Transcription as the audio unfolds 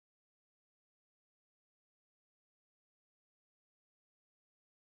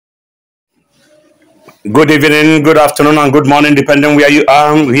Good evening, good afternoon, and good morning, depending where you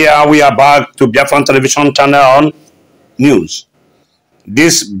are. Here we are back to Biafra Television Channel on news.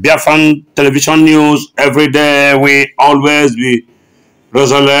 This Biafra Television news, every day we always be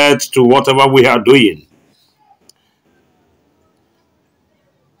resolute to whatever we are doing.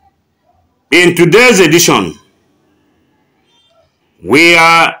 In today's edition, we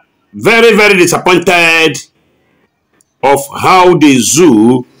are very, very disappointed of how the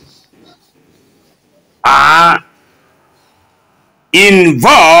zoo are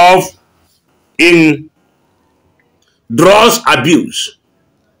involved in drugs abuse.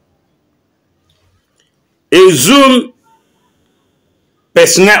 A zoo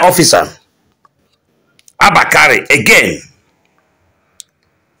personnel officer, Abba Kyari, again,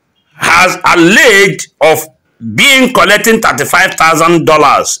 has alleged of being collecting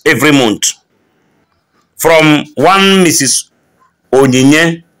 $35,000 every month from one Mrs.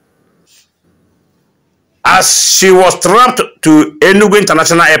 Onyinye as she was trapped to Enugu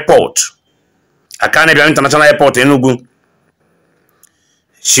International Airport, Akane International Airport, Enugu.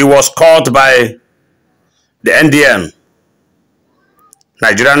 She was caught by the NDLEA,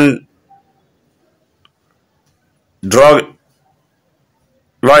 Nigerian Drug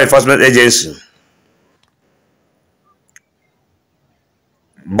Law Enforcement Agency,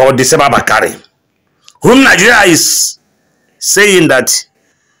 but the same Abba Kyari, whom Nigeria is saying that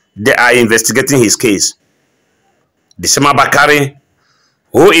they are investigating his case. The same Abba Kyari,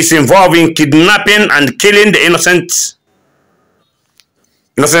 who is involved in kidnapping and killing the innocent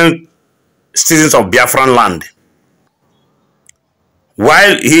citizens of Biafran land,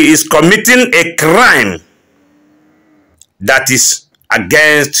 while he is committing a crime that is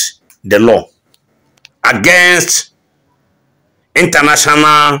against the law, against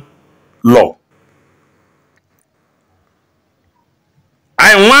international law.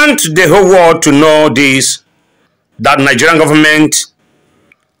 I want the whole world to know this, that Nigerian government,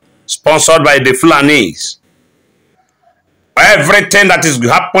 sponsored by the Fulanis, everything that is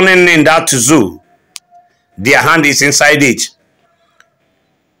happening in that zoo, their hand is inside it.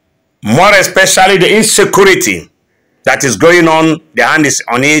 More especially the insecurity that is going on, their hand is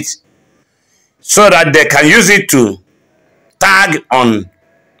on it, so that they can use it to tag on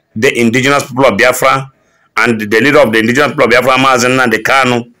the indigenous people of Biafra and the leader of the indigenous people of Biafra, the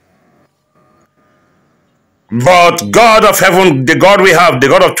Kanu. But God of heaven, the God we have, the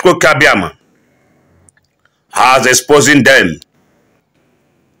God of Kyari, has exposing them.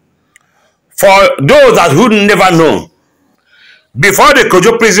 For those that who never know, before the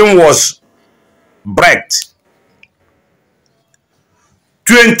Kojo prison was breaked,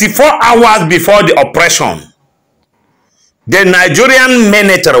 24 hours before the operation, the Nigerian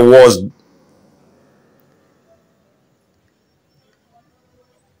military was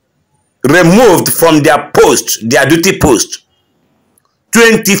removed from their post, their duty post.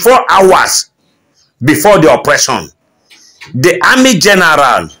 24 hours before the operation, the army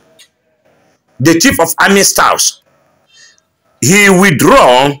general, the chief of army staffs, he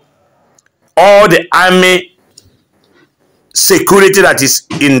withdraw all the army security that is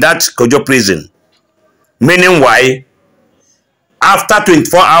in that Kojo prison. Meaning why? After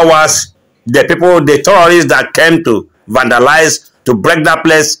 24 hours, the people, the terrorists that came to vandalize, to break that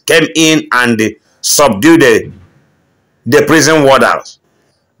place, came in and subdued the prison warders,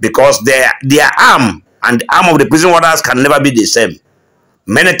 because their arm and the arm of the prison warders can never be the same.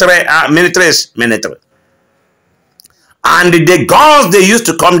 Military is military. And the guns they used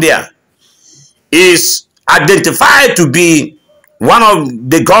to come there is identified to be one of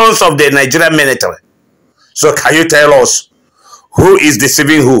the guns of the Nigerian military. So can you tell us who is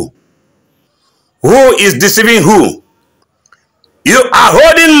deceiving who? Who is deceiving who? You are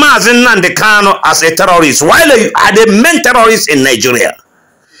holding nnamdi Kanu as a terrorist, while you are the main terrorist in Nigeria.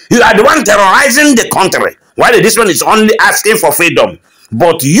 You are the one terrorizing the country, while this one is only asking for freedom.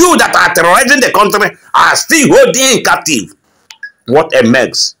 But you that are terrorizing the country are still holding captive what a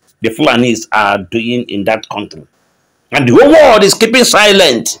mess the Fulanis are doing in that country. And the whole world is keeping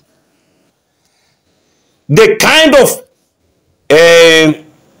silent. The kind of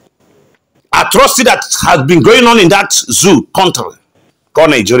atrocity that has been going on in that zoo country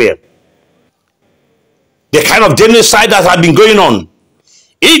called Nigeria, the kind of genocide that has been going on,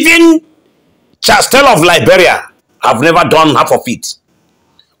 even Chastel of Liberia have never done half of it.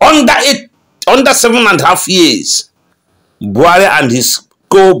 Under 7.5 years, Buhari and his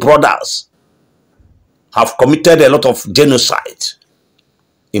co-brothers have committed a lot of genocide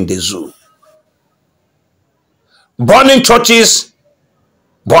in the zoo. Burning churches,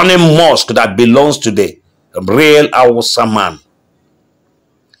 burning mosque that belongs to the real Hausa man.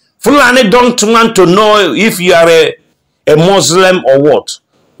 Fulani don't want to know if you are a Muslim or what.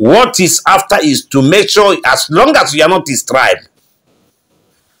 What is after is to make sure as long as you are not his tribe,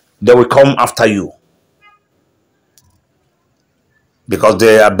 they will come after you. Because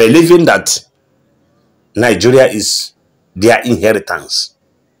they are believing that Nigeria is their inheritance.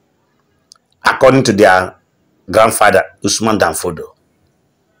 According to their grandfather, Usman Danfodo.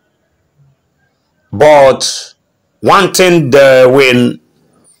 But one thing they don't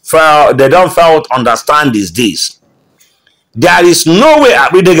fail to understand is this. There is no way I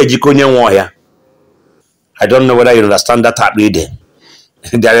don't know whether you understand that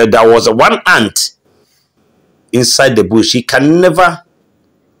there was one ant inside the bush. He can never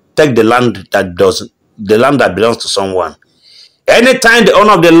take the land that belongs to someone. Anytime the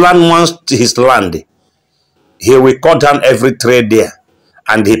owner of the land wants his land, he will cut down every tree there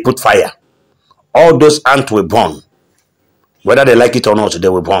and he put fire. All those ants will burn. Whether they like it or not, they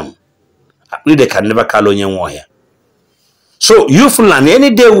will burn. They can never call on here. So you Fulani,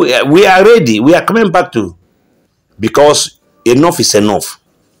 any day we are ready. We are coming back to, because enough is enough.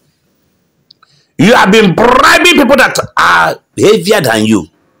 You have been bribing people that are heavier than you.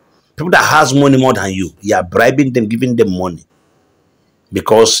 People that has money more than you. You are bribing them, giving them money.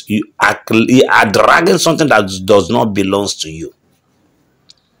 Because you are dragging something that does not belong to you.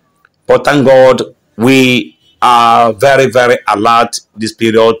 But thank God, we are very, very alert this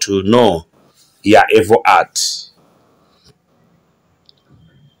period to know your evil act.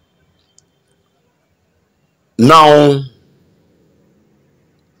 Now,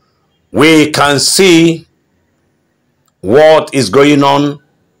 we can see what is going on.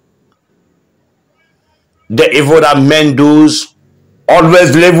 The evil that men do,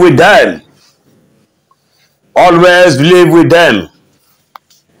 always live with them. Always live with them.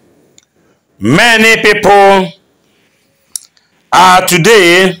 Many people are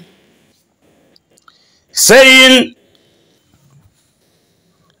today saying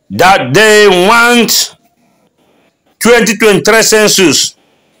that they want 2023 census.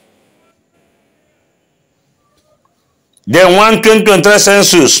 They want 2023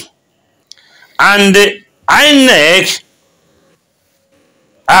 census. And the INEC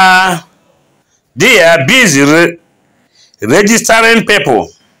they are busy registering people.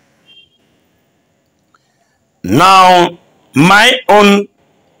 Now, my own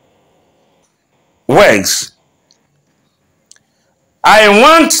works, I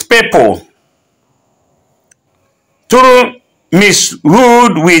want people to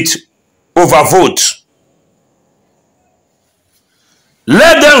misrule with overvote.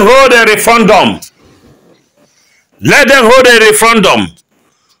 Let them hold a referendum. Let them hold a referendum.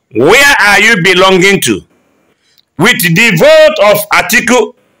 Where are you belonging to? With the vote of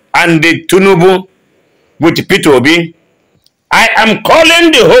Atiku and the Tinubu with P2B, I am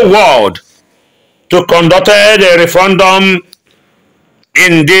calling the whole world to conduct a referendum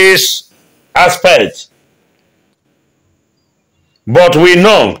in this aspect. But we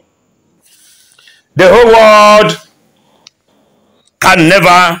know the whole world can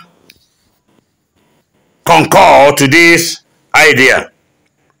never concur to this idea,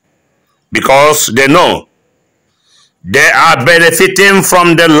 because they know they are benefiting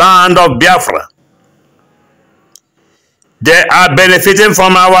from the land of Biafra. They are benefiting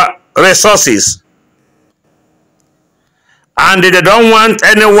from our resources. And they don't want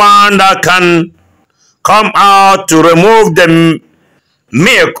anyone that can come out to remove the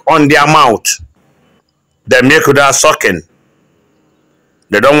milk on their mouth. The milk they are sucking.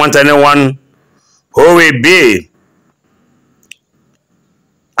 They don't want anyone who will be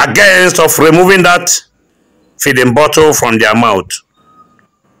against of removing that feeding bottle from their mouth.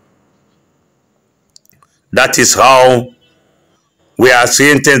 That is how we are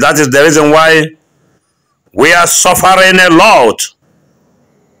seeing things. That is the reason why we are suffering a lot.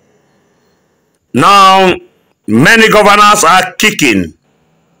 Now, many governors are kicking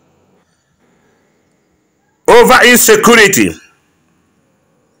over insecurity,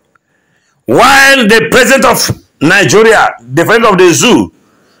 while the president of Nigeria, the president of the zoo,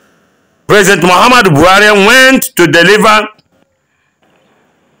 President Muhammad Buhari, went to deliver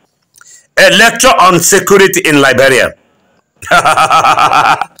a lecture on security in Liberia.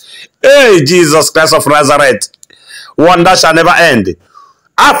 Hey, Jesus Christ of Nazareth, wonder shall never end.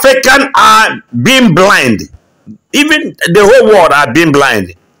 Africans are being blind. Even the whole world are being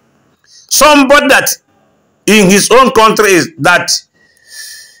blind. Somebody that in his own country is that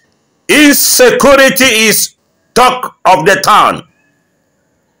insecurity is talk of the town,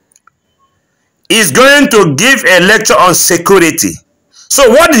 is going to give a lecture on security. So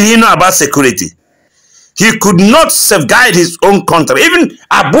what did he know about security? he could not safeguard his own country. Even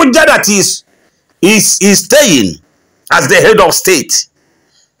Abuja that is staying as the head of state.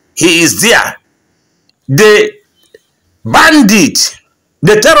 He is there. The bandit,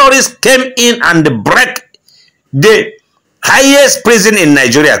 the terrorists came in and break the highest prison in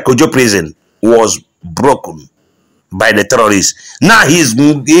Nigeria, Kojo prison, was broken by the terrorists. Now he's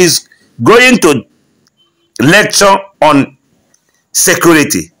going to lecture on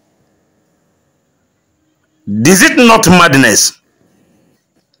security. Is it not madness?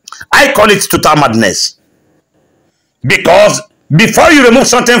 I call it total madness. Because before you remove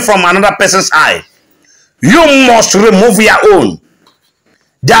something from another person's eye, you must remove your own.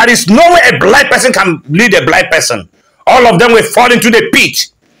 There is no way a blind person can lead a blind person. All of them will fall into the pit.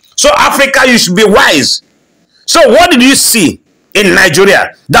 So Africa, you should be wise. So what did you see in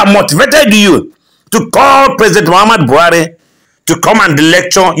Nigeria that motivated you to call President Muhammad Buhari to come and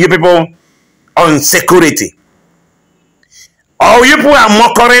lecture you people on security? Or you people are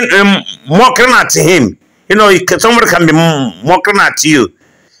mocking at him. You know, somebody can be mocking at you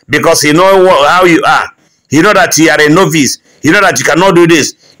because he knows how you are. He knows that you are a novice. He knows that you cannot do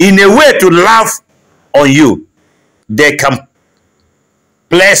this. In a way to laugh on you, they can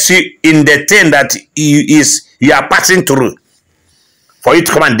place you in the thing that you are passing through for you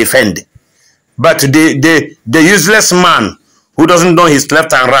to come and defend. But the useless man who doesn't know his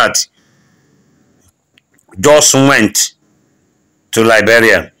left and right just went to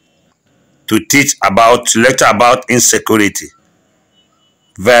Liberia to lecture about insecurity.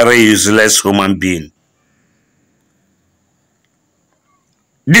 Very useless human being.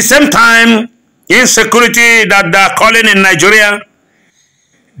 The same time, insecurity that they are calling in Nigeria,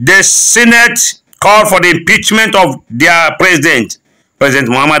 the Senate called for the impeachment of their president, President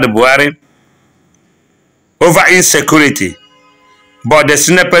Muhammad Buhari, over insecurity. But the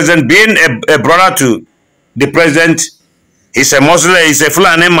Senate president, being a brother to the president, he's a Muslim, he's a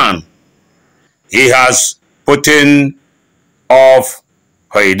Fulani man. He has put in off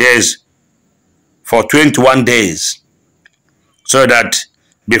holidays for 21 days so that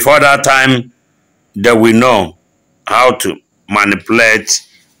before that time they will know how to manipulate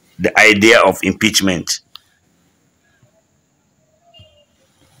the idea of impeachment.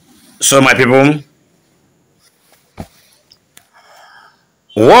 So my people,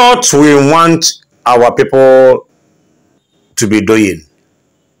 what we want our people to be doing,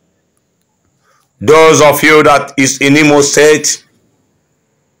 those of you that is in Imo State,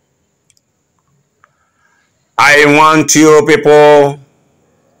 I want you people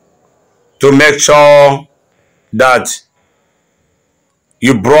to make sure that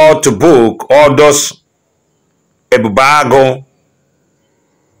you brought to book all those ebubago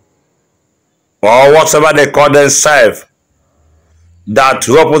or whatever they call themselves that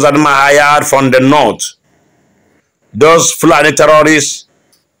weapons are hired from the north. Those Fulani terrorists,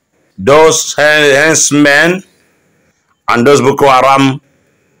 those henchmen, and those Boko Haram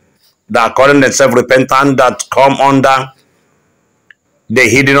that are calling themselves repentant, that come under the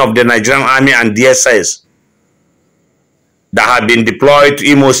heading of the Nigerian Army and DSS, that have been deployed to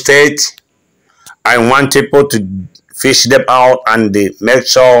Imo State. I want people to fish them out and they make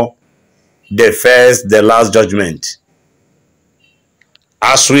sure they face the last judgment.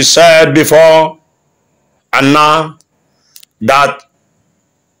 As we said before, and now that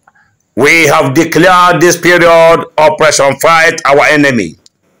we have declared this period Operation Fight Our Enemy.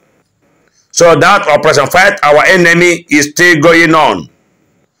 So that Operation Fight Our Enemy is still going on.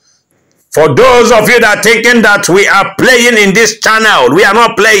 For those of you that are thinking that we are playing in this channel, we are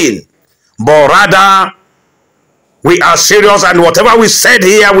not playing. But rather, we are serious, and whatever we said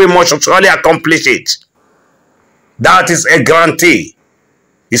here, we must surely accomplish it. That is a guarantee.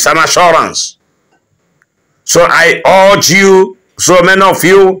 It's an assurance. So I urge you, so many of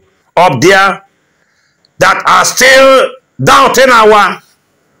you up there that are still doubting our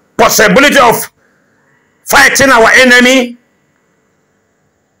possibility of fighting our enemy,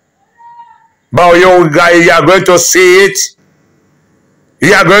 but you are going to see it,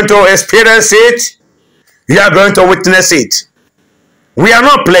 you are going to experience it, you are going to witness it. We are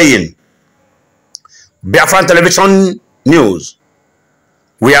not playing. Biafra Television News,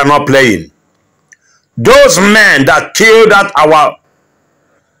 we are not playing. Those men that killed our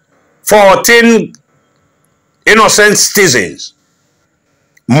 14 innocent citizens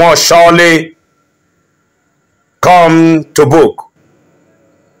must surely come to book.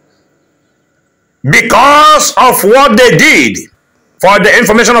 Because of what they did, for the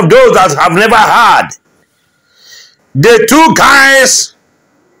information of those that have never heard, the two guys,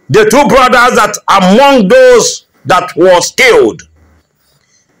 the two brothers that among those that was killed,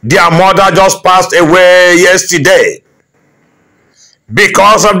 Their mother just passed away yesterday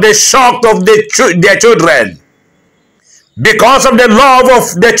because of the shock of their children, because of the love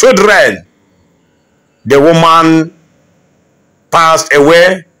of the children. The woman passed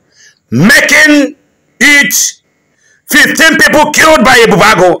away, making it 15 people killed by a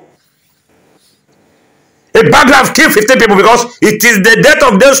bubago. A bubago have killed 15 people because it is the death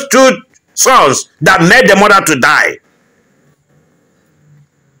of those two sons that made the mother to die.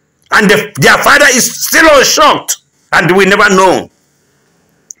 And their father is still unshocked, and we never know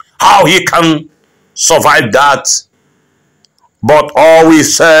how he can survive that. But all we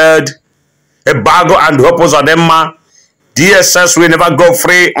said, Ebago and Hopos Adema, DSS will never go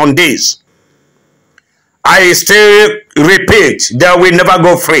free on this. I still repeat, they will never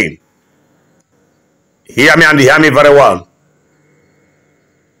go free. Hear me and hear me very well.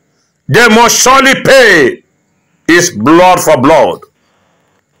 They must surely pay is blood for blood.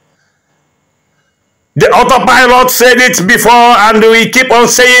 The autopilot said it before, and we keep on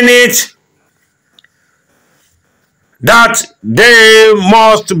saying it, that they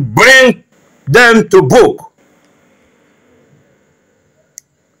must bring them to book.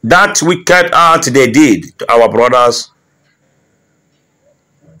 That wicked act they did to our brothers,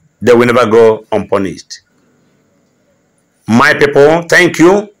 they will never go unpunished. My people, thank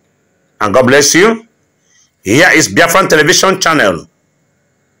you, and God bless you. Here is Biafra television channel.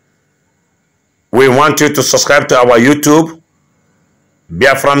 We want you to subscribe to our YouTube,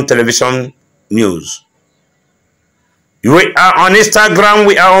 Biafra Television News. We are on Instagram,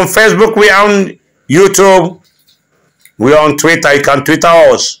 we are on Facebook, we are on YouTube, we are on Twitter. You can Twitter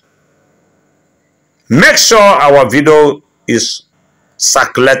us. Make sure our video is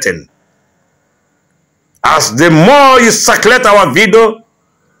circulating. As the more you circulate our video,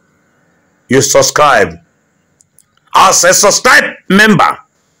 you subscribe. As a subscribe member,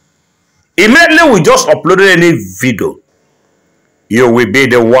 immediately we just uploaded any video, you will be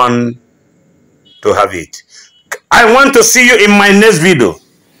the one to have it. I want to see you in my next video,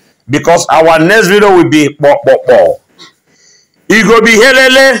 because our next video will be it will be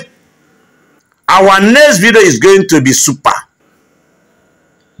helele. Our next video is going to be super,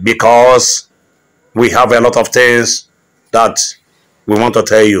 because we have a lot of things that we want to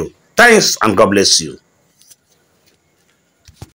tell you. Thanks, and God bless you.